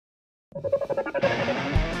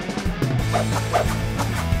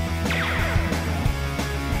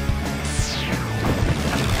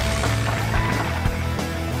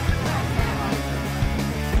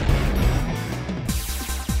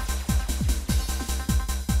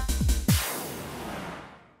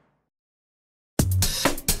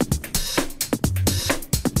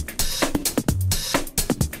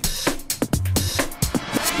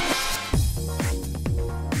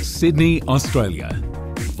Sydney, Australia.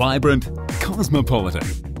 Vibrant, cosmopolitan,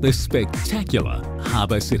 the spectacular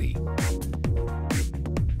harbour city.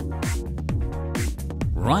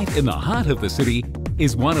 Right in the heart of the city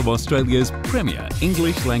is one of Australia's premier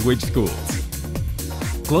English language schools.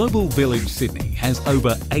 Global Village Sydney has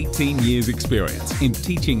over 18 years' experience in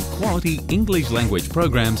teaching quality English language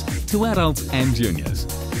programs to adults and juniors.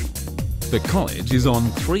 The college is on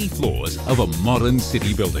 3 floors of a modern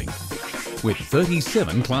city building, with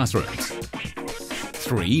 37 classrooms,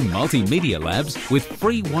 3 multimedia labs with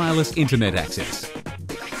free wireless internet access,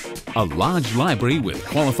 a large library with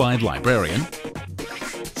qualified librarian,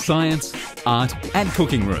 science, art and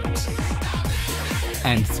cooking rooms,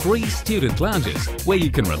 and 3 student lounges where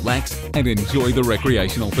you can relax and enjoy the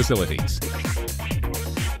recreational facilities.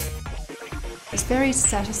 It's very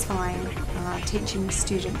satisfying teaching the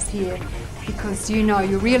students here because you know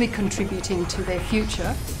you're really contributing to their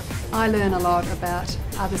future. I learn a lot about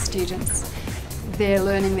other students. They're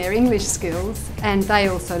learning their English skills and they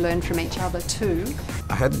also learn from each other too.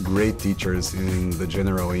 I had great teachers in the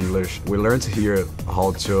general English. We learned here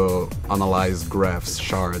how to analyze graphs,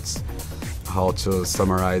 charts, how to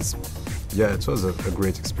summarize. Yeah, it was a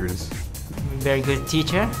great experience. Very good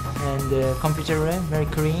teacher and the computer room, very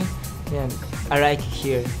clean. Yeah, I like it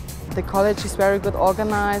here. The college is very good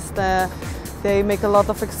organized. They make a lot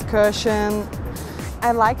of excursion.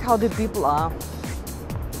 I like how the people are.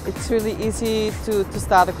 It's really easy to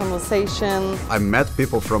start a conversation. I met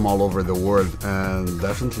people from all over the world and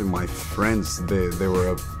definitely my friends, they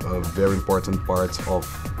were a very important part of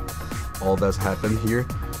all that happened here.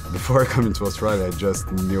 Before coming to Australia, I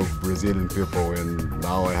just knew Brazilian people and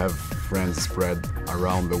now I have friends spread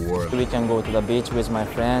around the world. We can go to the beach with my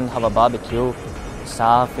friend, have a barbecue,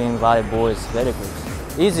 surfing, volleyball, it's very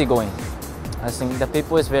good. Easy going. I think the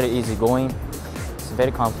people is very easy going. It's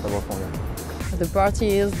very comfortable for them. The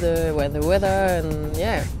parties, the weather, and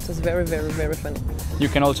yeah, it was very, very, very fun. You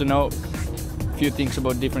can also know a few things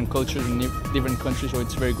about different cultures in different countries, so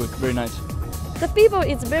it's very good, very nice. The people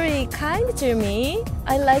is very kind to me.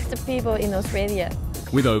 I like the people in Australia.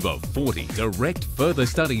 With over 40 direct further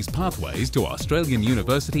studies pathways to Australian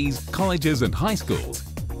universities, colleges and high schools,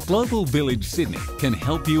 Global Village Sydney can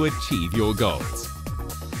help you achieve your goals.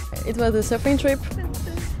 It was a surfing trip.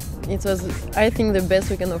 It was, I think, the best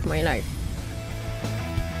weekend of my life.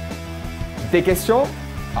 Des questions?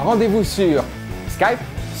 Rendez-vous sur Skype,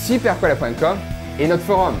 superkoala.com et notre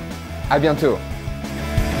forum. À bientôt!